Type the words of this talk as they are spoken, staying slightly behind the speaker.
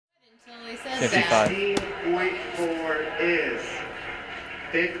55. 16.4 is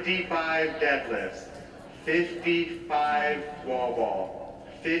 55 deadlifts, 55 wall ball,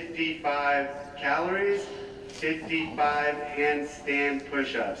 55 calories, 55 handstand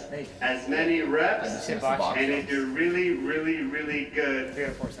push-ups. As many reps, and if you're really, really, really good,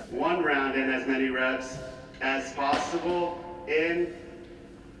 one round in as many reps as possible in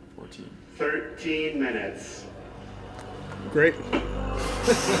 13 minutes. Great.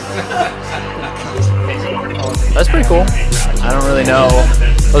 That's pretty cool. I don't really know.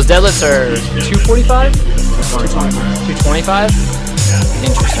 Those deadlifts are 245? 225?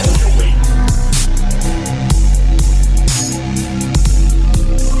 Interesting.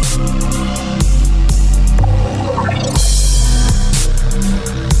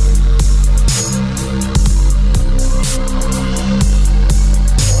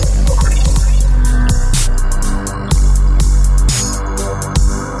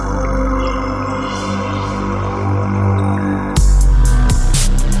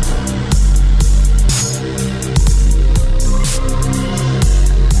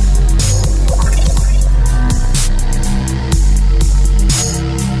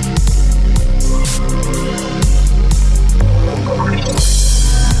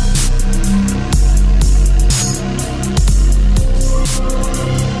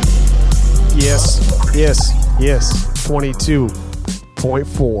 Yes,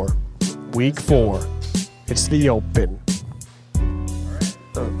 22.4, week 4. It's the Open.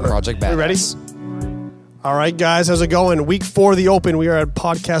 Project Badass. You ready? All right, guys, how's it going? Week 4 of the Open. We are at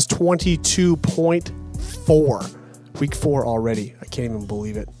podcast 22.4. Week 4 already. I can't even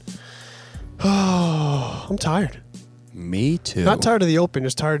believe it. Oh, I'm tired. Me too. Not tired of the Open,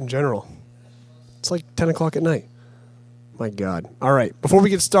 just tired in general. It's like 10 o'clock at night. My God. All right. Before we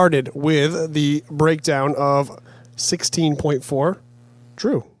get started with the breakdown of 16.4,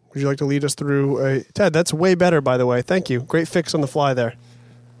 Drew, would you like to lead us through Ted, that's way better, by the way. Thank you. Great fix on the fly there.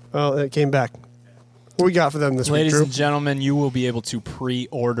 Well, it came back. What we got for them this week, Ladies Drew? and gentlemen, you will be able to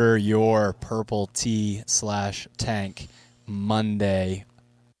pre-order your Purple Tea/Tank Monday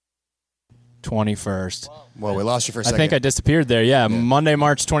 21st. Well, we lost you for a I second. think I disappeared there. Yeah, Monday,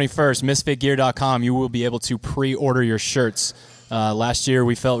 March 21st, misfitgear.com. You will be able to pre-order your shirts. Last year,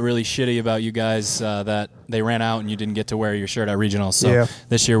 we felt really shitty about you guys that they ran out and you didn't get to wear your shirt at regionals. So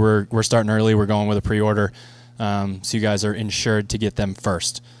this year, we're starting early. We're going with a pre-order. So you guys are insured to get them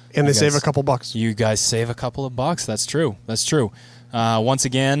first. And they save a couple bucks. You guys save a couple of bucks. That's true. That's true. Once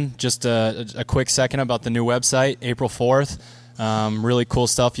again, just a quick second about the new website, April 4th. Really cool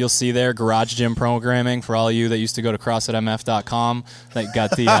stuff you'll see there. Garage gym programming for all of you that used to go to CrossFitMF.com that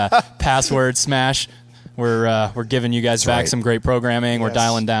got the password smash. We're giving you guys back some great programming. We're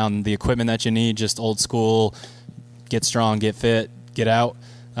dialing down the equipment that you need, just old school, get strong, get fit, get out.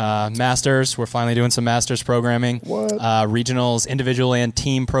 Masters, we're finally doing some Masters programming. Regionals, individual and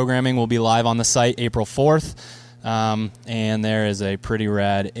team programming will be live on the site April 4th. And there is a pretty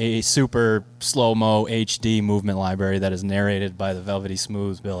rad, a super slow-mo HD movement library that is narrated by the Velvety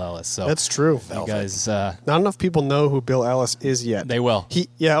Smooth Bill Ellis. So that's true. You guys, not enough people know who Bill Ellis is yet. They will.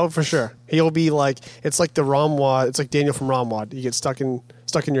 For sure. He'll be like, it's like the Ramwad. It's like Daniel from Ramwad. You get stuck in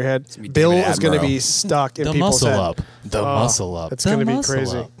your head. Bill is going to be stuck in people's head. The muscle up. It's going to be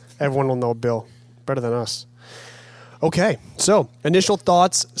crazy. Everyone will know Bill better than us. Okay, so initial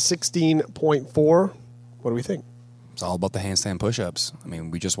thoughts, 16.4. What do we think? It's all about the handstand push-ups. I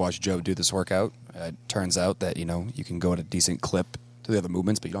mean, we just watched Joe do this workout. It turns out that, you can go at a decent clip to the other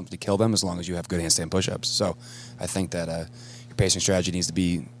movements, but you don't have to kill them as long as you have good handstand push-ups. So I think that your pacing strategy needs to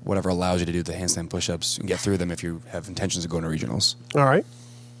be whatever allows you to do the handstand push-ups and get through them if you have intentions of going to regionals. All right.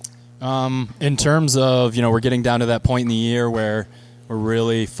 In terms of, we're getting down to that point in the year where we're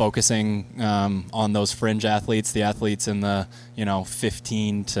really focusing on those fringe athletes, the athletes in the,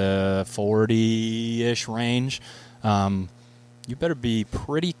 15 to 40-ish range. You better be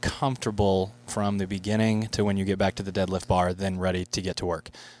pretty comfortable from the beginning to when you get back to the deadlift bar, then ready to get to work.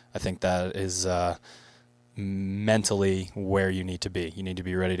 I think that is mentally where you need to be. You need to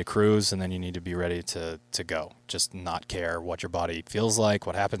be ready to cruise, and then you need to be ready to go. Just not care what your body feels like,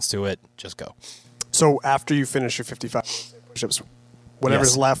 what happens to it, just go. So after you finish your 55 push-ups,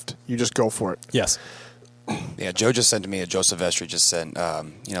 whatever's left, you just go for it. Yes. Yeah, Joe just said to me, Joe Silvestri just said,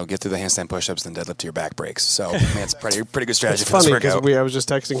 get through the handstand push-ups, then deadlift to your back breaks. So, it's pretty good strategy. It's funny because I was just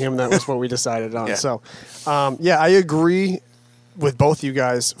texting him, and that was what we decided on. So, I agree with both you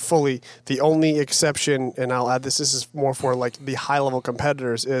guys fully. The only exception, and I'll add this is more for like the high-level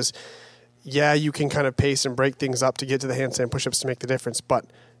competitors, is, you can kind of pace and break things up to get to the handstand push-ups to make the difference, but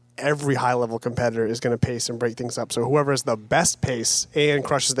every high-level competitor is going to pace and break things up. So whoever has the best pace and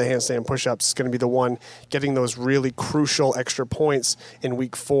crushes the handstand push-ups is going to be the one getting those really crucial extra points in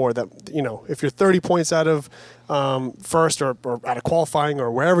week 4 that, if you're 30 points out of first or out of qualifying or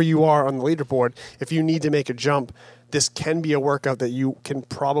wherever you are on the leaderboard, if you need to make a jump, this can be a workout that you can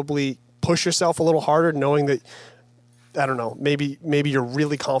probably push yourself a little harder, knowing that, I don't know, maybe you're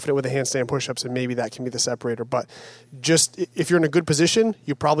really confident with the handstand push-ups and maybe that can be the separator. But just if you're in a good position,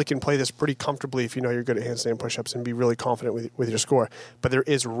 you probably can play this pretty comfortably if you know you're good at handstand push-ups and be really confident with your score. But there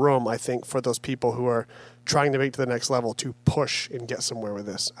is room, I think, for those people who are trying to make to the next level to push and get somewhere with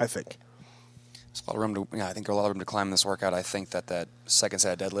this, I think. There's a lot of room to, I think a lot of room to climb in this workout. I think that second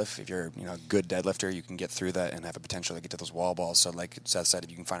set of deadlift, if you're a good deadlifter, you can get through that and have a potential to get to those wall balls. So like Seth said, if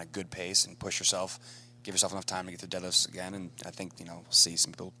you can find a good pace and push yourself, give yourself enough time to get to deadlifts again, and I think we'll see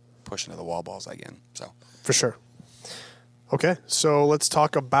some people push into the wall balls again. So for sure. Okay, so let's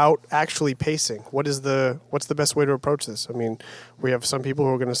talk about actually pacing. What's the best way to approach this? I mean, we have some people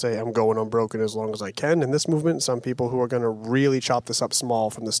who are going to say, I'm going unbroken as long as I can in this movement. Some people who are going to really chop this up small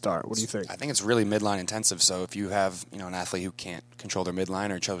from the start. What do you think? I think it's really midline intensive. So if you have an athlete who can't control their midline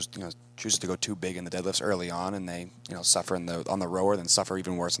or chooses to go too big in the deadlifts early on, and they suffer on the rower, then suffer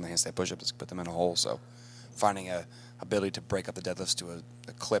even worse in the handstand push-ups, put them in a hole. So finding a ability to break up the deadlifts to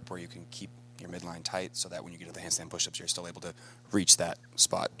a clip where you can keep your midline tight, so that when you get to the handstand push-ups, you're still able to reach that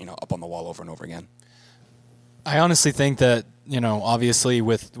spot, up on the wall over and over again. I honestly think that, obviously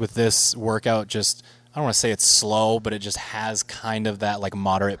with this workout, just, I don't want to say it's slow, but it just has kind of that like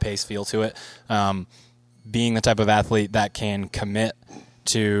moderate pace feel to it. Being the type of athlete that can commit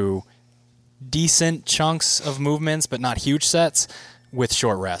to decent chunks of movements, but not huge sets with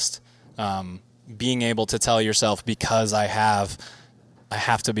short rest. Being able to tell yourself, because I have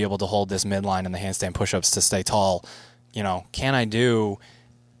to be able to hold this midline in the handstand push-ups to stay tall. Can I do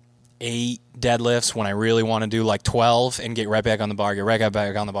 8 deadlifts when I really want to do like 12 and get right back on the bar, right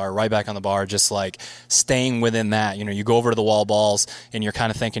back on the bar, just like staying within that. You go over to the wall balls and you're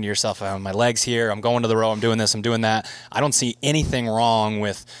kind of thinking to yourself, oh, my leg's here, I'm going to the row, I'm doing this, I'm doing that. I don't see anything wrong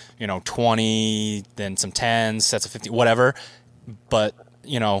with, 20, then some 10s, sets of 50, whatever. But,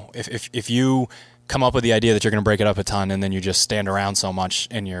 if you come up with the idea that you're going to break it up a ton and then you just stand around so much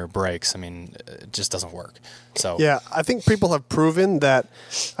in your breaks, it just doesn't work. So yeah, I think people have proven that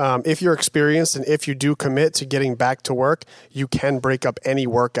if you're experienced and if you do commit to getting back to work, you can break up any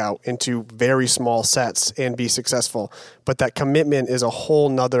workout into very small sets and be successful. But that commitment is a whole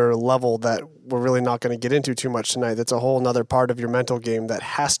nother level that we're really not going to get into too much tonight. That's a whole nother part of your mental game that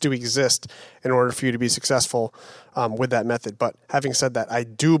has to exist in order for you to be successful with that method. But having said that, I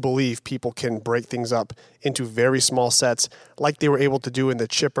do believe people can break things up into very small sets like they were able to do in the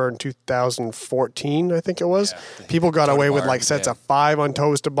chipper in 2014, I think it was. Yeah. People got away with like sets of 5 on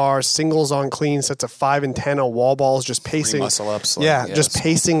toes to bar, singles on clean, sets of 5 and 10 on wall balls, just pacing. Muscle ups. Just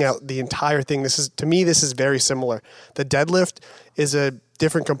pacing out the entire thing. To me, this is very similar. The deadlift is a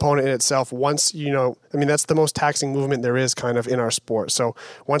different component in itself. Once, that's the most taxing movement there is kind of in our sport. So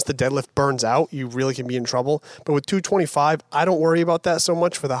once the deadlift burns out, you really can be in trouble. But with 225, I don't worry about that so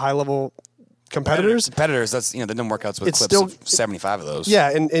much for the high level competitors. That's, they've done workouts with clips of 75 of those.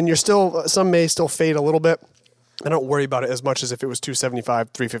 Yeah. And you're still, some may still fade a little bit. I don't worry about it as much as if it was 275,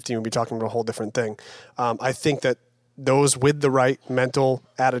 315, we'd be talking about a whole different thing. I think that those with the right mental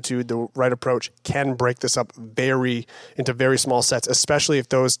attitude, the right approach, can break this up into very small sets, especially if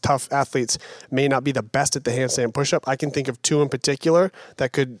those tough athletes may not be the best at the handstand push-up. I can think of 2 in particular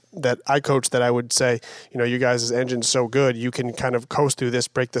that I coach that I would say, you guys' engine's so good, you can kind of coast through this,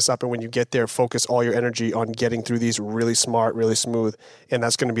 break this up, and when you get there, focus all your energy on getting through these really smart, really smooth, and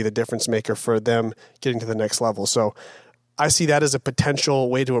that's going to be the difference maker for them getting to the next level. So I see that as a potential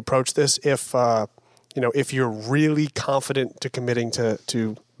way to approach this if you're really confident to committing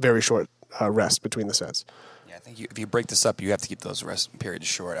to very short rest between the sets. Yeah, I think if you break this up, you have to keep those rest periods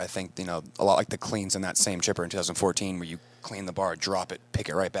short. I think, a lot like the cleans in that same chipper in 2014 where you clean the bar, drop it, pick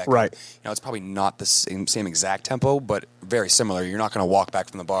it right back up. It's probably not the same exact tempo, but very similar. You're not going to walk back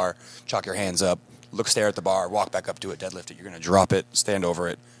from the bar, chalk your hands up, stare at the bar, walk back up to it, deadlift it. You're going to drop it, stand over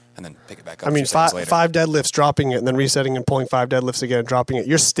it, and then pick it back up. 5 deadlifts, dropping it, and then resetting and pulling 5 deadlifts again, dropping it.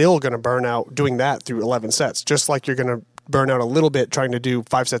 You're still going to burn out doing that through 11 sets, just like you're going to burn out a little bit trying to do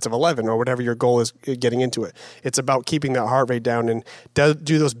 5 sets of 11 or whatever your goal is getting into it. It's about keeping that heart rate down and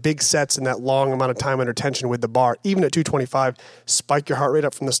do those big sets in that long amount of time under tension with the bar. Even at 225, spike your heart rate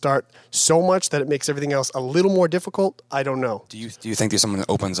up from the start so much that it makes everything else a little more difficult. I don't know. Do you think there's someone that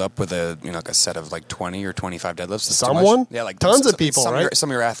opens up with like a set of like 20 or 25 deadlifts? Someone? Yeah, like tons of people, right? Some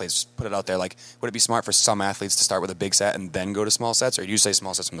of your athletes put it out there. Like, would it be smart for some athletes to start with a big set and then go to small sets, or do you say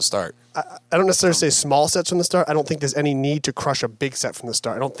small sets from the start? I don't necessarily say small sets from the start. I don't think there's any need to crush a big set from the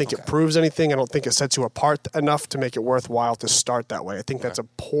start. I don't think it proves anything. I don't think it sets you apart enough to make it worthwhile to start that way. I think that's a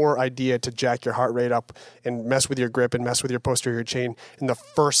poor idea to jack your heart rate up and mess with your grip and mess with your posterior chain in the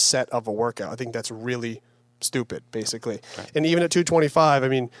first set of a workout. I think that's really stupid, basically. Right. And even at 225, I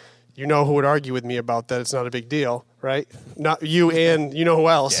mean, you know who would argue with me about that? It's not a big deal, right? Not you and you know who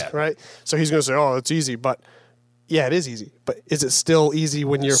else, right? So he's going to say, oh, it's easy. But yeah, it is easy. But is it still easy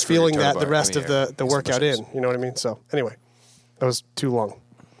when you're feeling that the rest of the workout in? You know what I mean? So anyway, that was too long.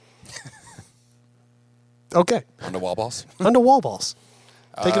 Okay. On to wall balls. On to wall balls.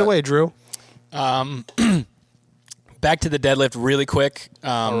 Take it away, Drew. Back to the deadlift really quick.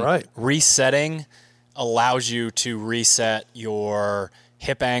 All right. Resetting allows you to reset your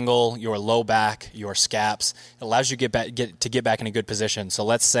hip angle, your low back, your scaps. It allows you to get back in a good position. So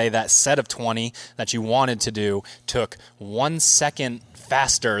let's say that set of 20 that you wanted to do took 1 second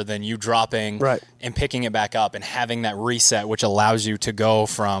faster than you dropping and picking it back up and having that reset, which allows you to go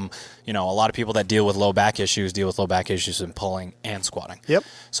from, a lot of people that deal with low back issues in pulling and squatting. Yep.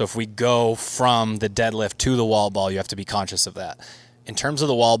 So if we go from the deadlift to the wall ball, you have to be conscious of that. In terms of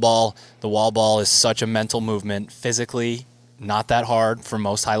the wall ball is such a mental movement. Physically, not that hard for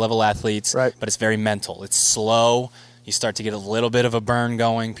most high-level athletes, but it's very mental. It's slow. You start to get a little bit of a burn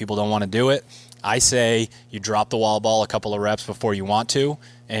going. People don't want to do it. I say you drop the wall ball a couple of reps before you want to,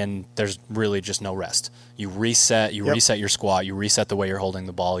 and there's really just no rest. You reset reset your squat, you reset the way you're holding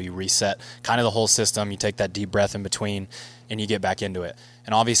the ball, you reset kind of the whole system, you take that deep breath in between, and you get back into it.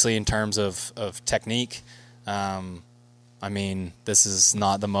 And obviously in terms of technique, this is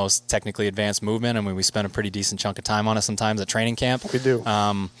not the most technically advanced movement. We spend a pretty decent chunk of time on it sometimes at training camp. We do.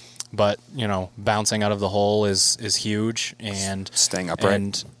 But, bouncing out of the hole is huge. And staying upright.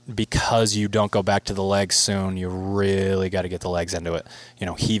 And because you don't go back to the legs soon, you really got to get the legs into it.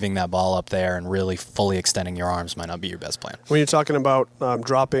 Heaving that ball up there and really fully extending your arms might not be your best plan. When you're talking about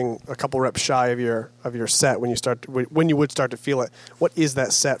dropping a couple reps shy of your set, when you would start to feel it, what is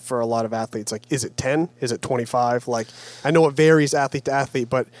that set for a lot of athletes? Like, is it 10? Is it 25? Like, I know it varies athlete to athlete,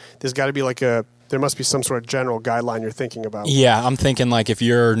 but there's got to be there must be some sort of general guideline you're thinking about. Yeah, I'm thinking if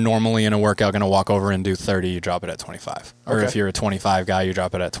you're normally in a workout going to walk over and do 30, you drop it at 25. Or if you're a 25 guy, you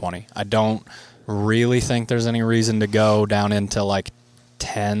drop it at 20. I don't really think there's any reason to go down into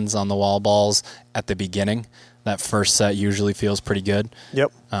 10s on the wall balls at the beginning. That first set usually feels pretty good.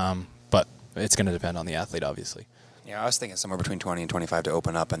 Yep. But it's going to depend on the athlete, obviously. Yeah, I was thinking somewhere between 20 and 25 to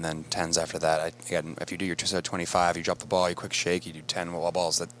open up, and then 10s after that. Again, if you do your 25, you drop the ball, you quick shake, you do 10 wall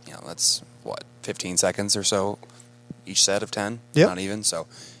balls. That's 15 seconds or so each set of 10. Yep. Not even. So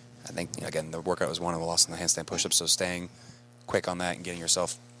I think again the workout was one of the lost in the handstand push-ups. So staying quick on that and getting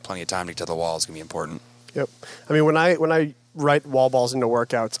yourself plenty of time to get to the wall is going to be important. Yep. When I write wall balls into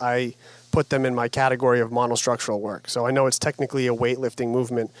workouts, I put them in my category of monostructural work. So I know it's technically a weightlifting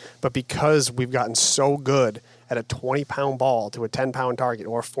movement, but because we've gotten so good at a 20-pound ball to a 10-pound target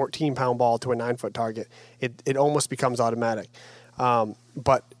or a 14-pound ball to a 9-foot target, it almost becomes automatic.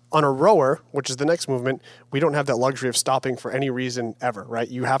 But on a rower, which is the next movement, we don't have that luxury of stopping for any reason ever, right?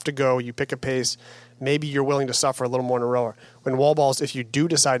 You have to go, you pick a pace, maybe you're willing to suffer a little more in a rower. When wall balls, if you do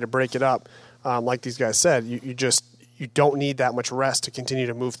decide to break it up, like these guys said, you don't need that much rest to continue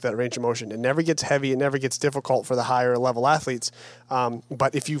to move through that range of motion. It never gets heavy. It never gets difficult for the higher level athletes.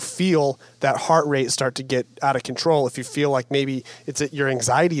 But if you feel that heart rate start to get out of control, if you feel like maybe it's your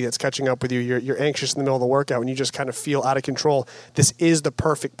anxiety that's catching up with you, you're anxious in the middle of the workout and you just kind of feel out of control, this is the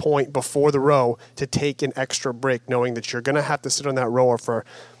perfect point before the row to take an extra break, knowing that you're going to have to sit on that rower for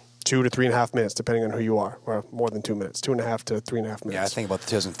 2 to 3.5 minutes, depending on who you are, or more than 2 minutes, 2.5 to 3.5 minutes. Yeah, I think about the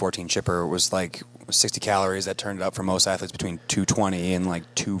 2014 chipper was 60 calories. That turned it up for most athletes between 220 and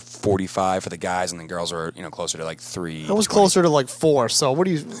 245 for the guys, and then girls were closer to 3. I was closer to 4. So what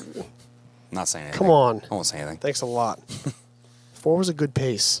do you? Not saying anything. Come on. I won't say anything. Thanks a lot. 4 was a good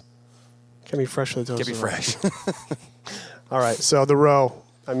pace. Get me fresh with those. Get me fresh. All right. So the row.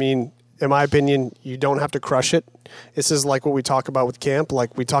 In my opinion, you don't have to crush it. This is like what we talk about with camp.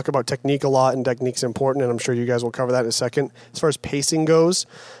 We talk about technique a lot, and technique's important, and I'm sure you guys will cover that in a second. As far as pacing goes,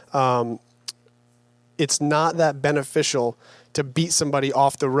 it's not that beneficial to beat somebody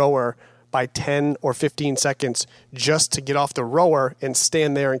off the rower by 10 or 15 seconds just to get off the rower and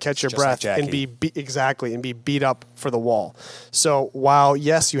stand there and catch your Just like breath and Jackie. be beat up for the wall. So while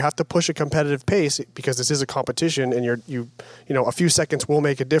yes, you have to push a competitive pace because this is a competition and you a few seconds will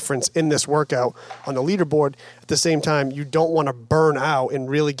make a difference in this workout on the leaderboard. At the same time, you don't want to burn out and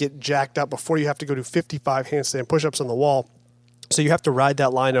really get jacked up before you have to go do 55 handstand push-ups on the wall. So you have to ride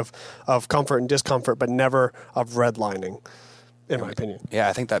that line of comfort and discomfort, but never of redlining, in my opinion. Yeah,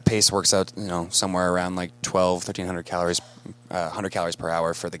 I think that pace works out, somewhere around like 1,300 calories, 100 calories per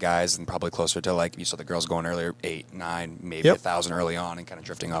hour for the guys, and probably closer to, like you saw the girls going earlier, 8, 9, maybe Yep. 1,000 early on, and kind of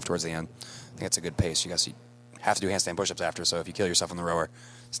drifting off towards the end. I think that's a good pace. You have to do handstand push-ups after, so if you kill yourself on the rower,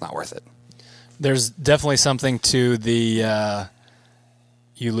 it's not worth it. There's definitely something to the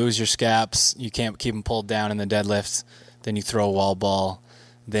you lose your scaps, you can't keep them pulled down in the deadlifts, then you throw a wall ball,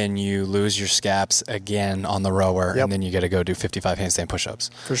 then you lose your scaps again on the rower, Yep. and then you got to go do 55 handstand push-ups.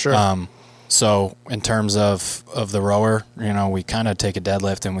 For sure. So in terms of the rower, we kind of take a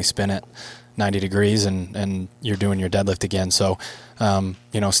deadlift and we spin it 90 degrees and you're doing your deadlift again. So,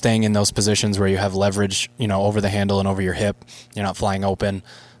 staying in those positions where you have leverage, over the handle and over your hip, you're not flying open.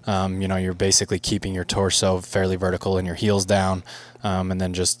 You're basically keeping your torso fairly vertical and your heels down. And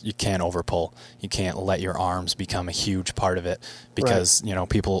then you can't overpull. You can't let your arms become a huge part of it because,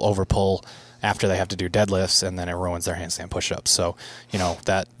 people overpull after they have to do deadlifts and then it ruins their handstand push-ups. So,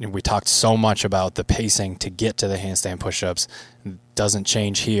 that we talked so much about the pacing to get to the handstand push-ups doesn't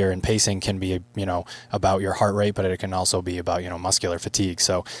change here. And pacing can be, about your heart rate, but it can also be about, muscular fatigue.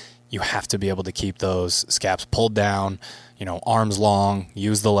 So you have to be able to keep those scaps pulled down, arms long,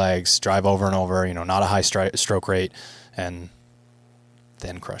 use the legs, drive over and over, not a high stroke rate, and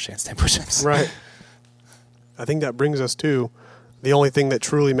then crush handstand push-ups. Right. I think that brings us to the only thing that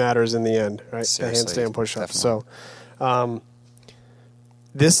truly matters in the end, right? Seriously, The handstand push-ups. definitely. So,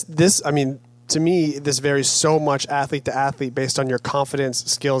 to me, this varies so much athlete to athlete based on your confidence,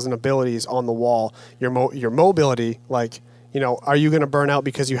 skills, and abilities on the wall. Your mobility, are you going to burn out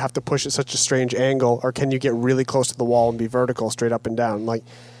because you have to push at such a strange angle, or can you get really close to the wall and be vertical, straight up and down?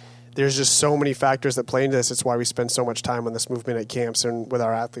 There's just so many factors that play into this. It's why we spend so much time on this movement at camps and with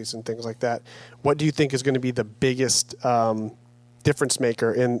our athletes and things like that. What do you think is going to be the biggest difference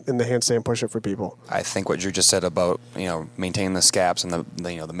maker in the handstand push-up for people? I think what Drew just said about maintaining the scaps and the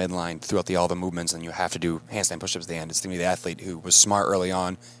midline throughout all the movements, and you have to do handstand push-ups at the end. It's going to be the athlete who was smart early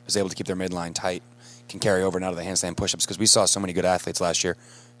on, was able to keep their midline tight, can carry over and out of the handstand push-ups, because we saw so many good athletes last year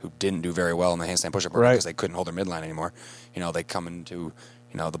who didn't do very well in the handstand push-up Right. because they couldn't hold their midline anymore. They come into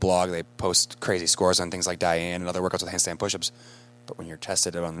the blog, they post crazy scores on things like Diane and other workouts with handstand push-ups. But when you're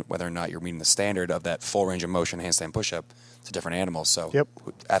tested on whether or not you're meeting the standard of that full range of motion handstand push-up, it's a different animal. So Yep.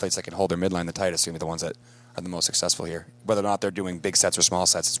 athletes that can hold their midline the tightest are going to be the ones that are the most successful here. Whether or not they're doing big sets or small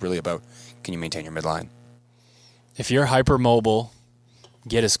sets, it's really about, can you maintain your midline? If you're hypermobile,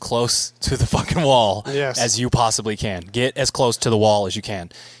 get as close to the fucking wall Yes. as you possibly can. Get as close to the wall as you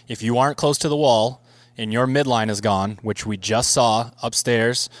can. If you aren't close to the wall and your midline is gone, which we just saw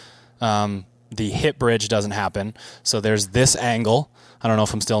upstairs, the hip bridge doesn't happen. So there's this angle. I don't know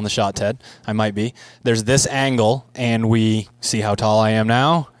if I'm still in the shot, Ted. I might be. There's this angle, and we see how tall I am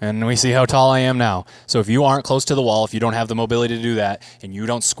now, and we see how tall I am now. So if you aren't close to the wall, if you don't have the mobility to do that, and you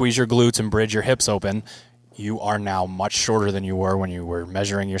don't squeeze your glutes and bridge your hips open, you are now much shorter than you were when you were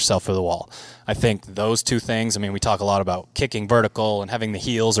measuring yourself for the wall. I think those two things, we talk a lot about kicking vertical and having the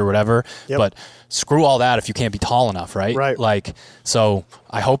heels or whatever, Yep. but screw all that if you can't be tall enough, right? Right. So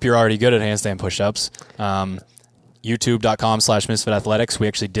I hope you're already good at handstand push-ups. YouTube.com/MisfitAthletics. We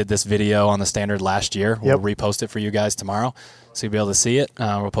actually did this video on the standard last year. We'll Yep. repost it for you guys tomorrow, so you'll be able to see it.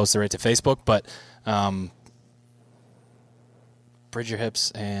 We'll post it right to Facebook, but bridge your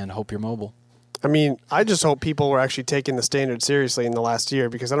hips and hope you're mobile. I just hope people were actually taking the standard seriously in the last year,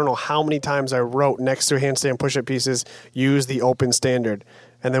 because I don't know how many times I wrote next to handstand push-up pieces, use the open standard.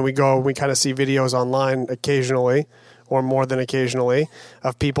 And then we kind of see videos online occasionally, or more than occasionally,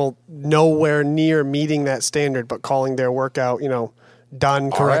 of people nowhere near meeting that standard, but calling their workout, done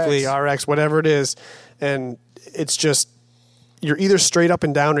correctly, RX, whatever it is. And it's just, you're either straight up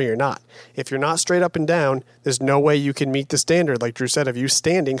and down or you're not. If you're not straight up and down, there's no way you can meet the standard, like Drew said, of you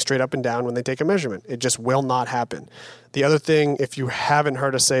standing straight up and down when they take a measurement. It just will not happen. The other thing, if you haven't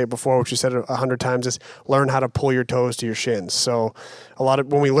heard us say it before, which you said 100 times, is learn how to pull your toes to your shins. So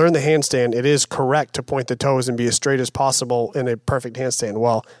when we learn the handstand, it is correct to point the toes and be as straight as possible in a perfect handstand.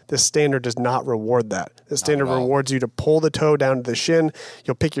 Well, the standard does not reward that. The standard at all. rewards you to pull the toe down to the shin.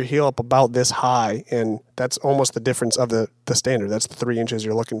 You'll pick your heel up about this high, and that's almost the difference of the standard. That's the 3 inches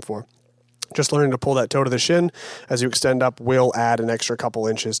you're looking for. Just learning to pull that toe to the shin as you extend up will add an extra couple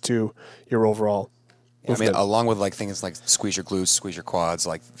inches to your overall Yeah, I mean, movement. along with like things like squeeze your glutes, squeeze your quads,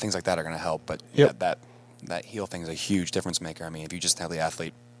 like things like that are going to help. But Yep. yeah, that heel thing is a huge difference maker. I mean, if you just have the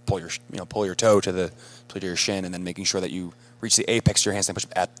athlete pull your toe to your shin, and then making sure that you reach the apex of your handstand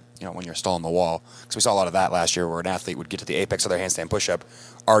push-up at when you're stalling the wall. Because we saw a lot of that last year, where an athlete would get to the apex of their handstand push-up,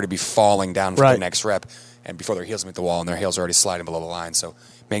 already be falling down for Right. the next rep, and before their heels meet the wall, and their heels are already sliding below the line. So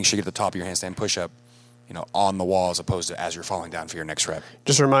making sure you get to the top of your handstand push-up, on the wall as opposed to as you're falling down for your next rep.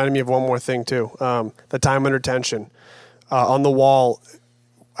 Just reminded me of one more thing too. The time under tension on the wall.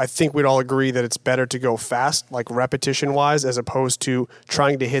 I think we'd all agree that it's better to go fast, like repetition wise, as opposed to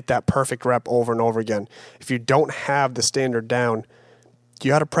trying to hit that perfect rep over and over again. If you don't have the standard down, you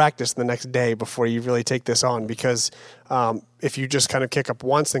got to practice the next day before you really take this on, because if you just kind of kick up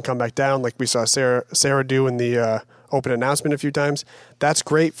once and come back down, like we saw Sarah do in the open announcement a few times, that's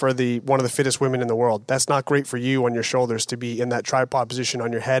great for one of the fittest women in the world. That's not great for you on your shoulders to be in that tripod position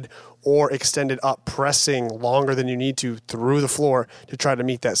on your head or extended up, pressing longer than you need to through the floor to try to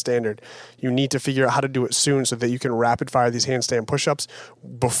meet that standard. You need to figure out how to do it soon so that you can rapid fire these handstand push-ups.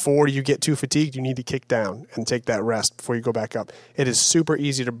 Before you get too fatigued, you need to kick down and take that rest before you go back up. It is super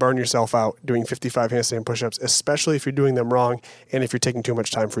easy to burn yourself out doing 55 handstand push-ups, especially if you're doing them wrong and if you're taking too much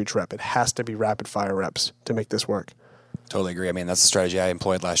time for each rep. It has to be rapid fire reps to make this work. Totally agree. I mean, that's the strategy I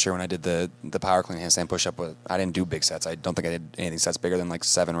employed last year when I did the power clean handstand push-up. I didn't do big sets. I don't think I did anything sets bigger than like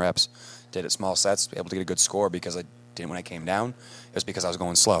 7 reps. Did it small sets, able to get a good score because I didn't when I came down. It was because I was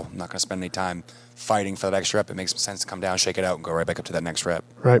going slow. I'm not going to spend any time fighting for that extra rep. It makes sense to come down, shake it out, and go right back up to that next rep.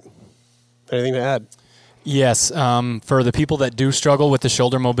 Right. Anything to add? Yes. For the people that do struggle with the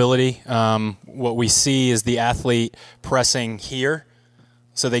shoulder mobility, what we see is the athlete pressing here.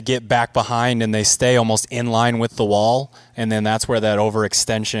 So they get back behind and they stay almost in line with the wall, and then that's where that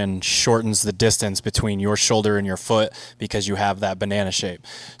overextension shortens the distance between your shoulder and your foot because you have that banana shape.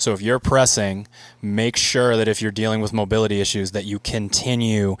 So if you're pressing, make sure that if you're dealing with mobility issues that you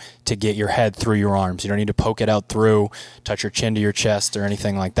continue to get your head through your arms. You don't need to poke it out through, touch your chin to your chest or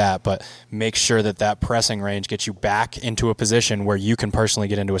anything like that, but make sure that that pressing range gets you back into a position where you can personally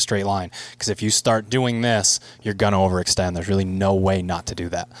get into a straight line. Because if you start doing this, you're going to overextend. There's really no way not to do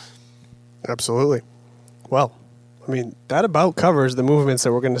that. Absolutely. Well, I mean, that about covers the movements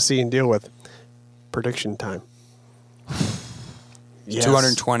that we're going to see and deal with. Prediction time. Yes.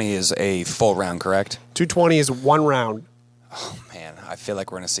 220 is a full round, correct? 220 is one round. Man, I feel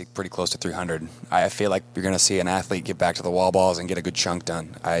like we're going to see pretty close to 300. I feel like you're going to see an athlete get back to the wall balls and get a good chunk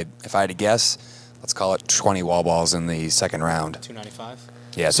done. If I had to guess, let's call it 20 wall balls in the second round. 295?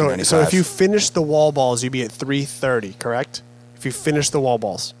 Yeah, So 295. if you finish the wall balls, you'd be at 330, correct? If you finish the wall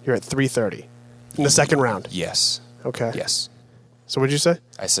balls, you're at 330 in the second round. Yes. Okay. Yes. So what'd you say?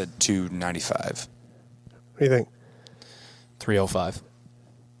 I said 295. What do you think? 305.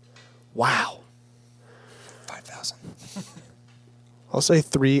 Wow. 5,000. I'll say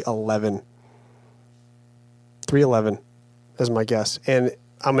 311. 311 is my guess. And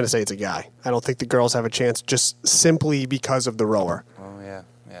I'm going to say it's a guy. I don't think the girls have a chance just simply because of the rower. Oh, yeah.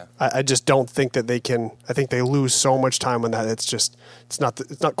 Yeah. I just don't think that they can. I think they lose so much time on that.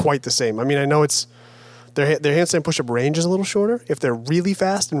 It's not quite the same. I mean, I know it's their handstand push-up range is a little shorter if they're really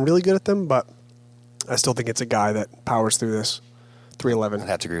fast and really good at them, but I still think it's a guy that powers through this. 311. I'd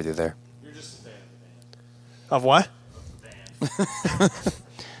have to agree with you there. Of what?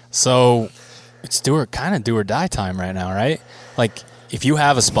 So it's do or die time right now, right? Like, if you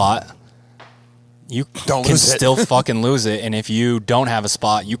have a spot, you Don't can lose it. still fucking lose it. And if you don't have a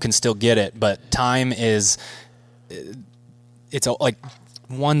spot, you can still get it. But time is, it's like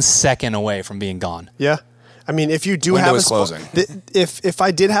 1 second away from being gone. Yeah. I mean, if you do Window have a is spot, closing. if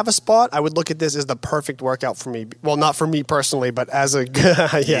I did have a spot, I would look at this as the perfect workout for me. Well, not for me personally, but as a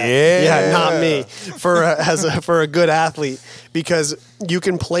yeah, not me for a good athlete, because you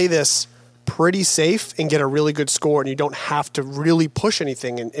can play this pretty safe and get a really good score, and you don't have to really push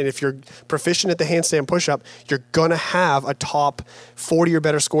anything. And if you're proficient at the handstand push-up, you're going to have a top 40 or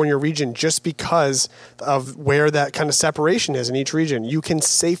better score in your region just because of where that kind of separation is in each region. You can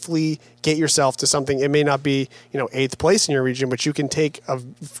safely get yourself to something. It may not be 8th place in your region, but you can take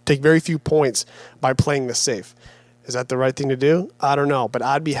very few points by playing this safe. Is that the right thing to do? I don't know, but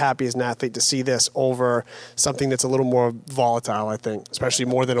I'd be happy as an athlete to see this over something that's a little more volatile, I think, especially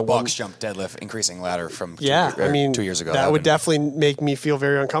more than a Box jump, deadlift, increasing ladder from 2 years ago. That would definitely make me feel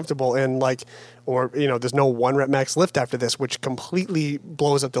very uncomfortable. And there's no 1 rep max lift after this, which completely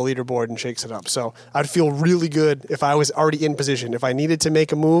blows up the leaderboard and shakes it up. So I'd feel really good if I was already in position. If I needed to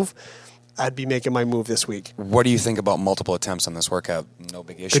make a move, I'd be making my move this week. What do you think about multiple attempts on this workout? No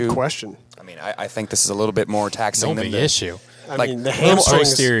big issue. Good question. I mean, I think this is a little bit more taxing No than big the issue. I Like, mean, the little hamstrings,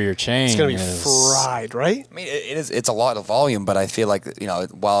 Posterior chain. it's going to be is- fried, right? I mean, it's a lot of volume, but I feel like, you know,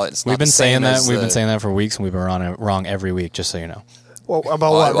 while it's not We've been the saying same that. as We've the- been saying that for weeks, and we've been wrong every week. Just so you know. Well, about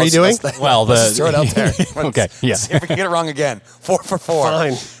Well, what? Redoing? Well, let's just throw it out there. Okay, yeah. See if we can get it wrong again. 4 for 4.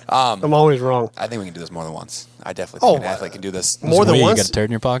 Fine. I'm always wrong. I think we can do this more than once. I definitely think Oh, an athlete can do this. more than Sweet, once? You got a turd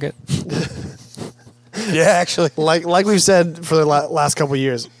in your pocket. Yeah, actually. Like we've said for the last couple of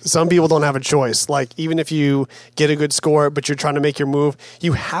years, some people don't have a choice. Like, even if you get a good score, but you're trying to make your move,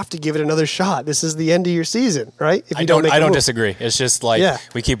 you have to give it another shot. This is the end of your season, right? If you make I a don't move. disagree. It's just like Yeah.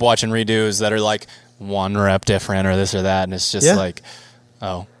 we keep watching redos that are like 1 rep different or this or that, and it's just Yeah. like,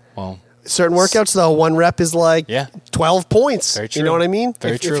 oh, well, Certain workouts, though, 1 rep is like Yeah. 12 points. Very You know true. what I mean?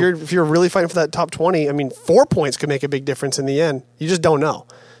 Very if, true. If you're really fighting for that top 20, I mean, 4 points could make a big difference in the end. You just don't know.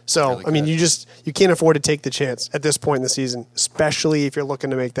 So, Really I mean, could. you can't afford to take the chance at this point in the season, especially if you're looking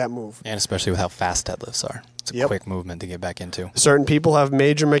to make that move. and especially with how fast deadlifts are, it's a Yep. quick movement to get back into. Certain people have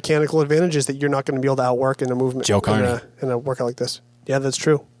major mechanical advantages that you're not going to be able to outwork in a movement. Joe Carney. in a workout like this. Yeah, that's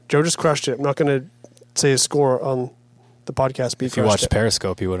true. Joe just crushed it. I'm not going to say his score on the podcast. But If you crushed watched it.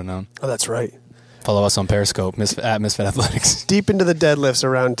 Periscope, you would have known. Oh, that's right. Follow us on Periscope, at Misfit Athletics. Deep into the deadlifts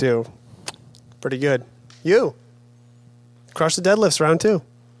of round 2. Pretty good. You crushed the deadlifts round 2.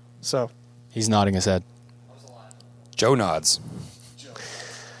 So He's nodding his head. Joe nods.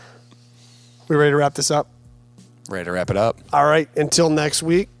 we ready to wrap this up? Ready to wrap it up? All right. Until next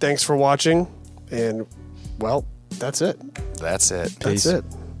week. Thanks for watching. And well, that's it. That's it. That's Peace. it.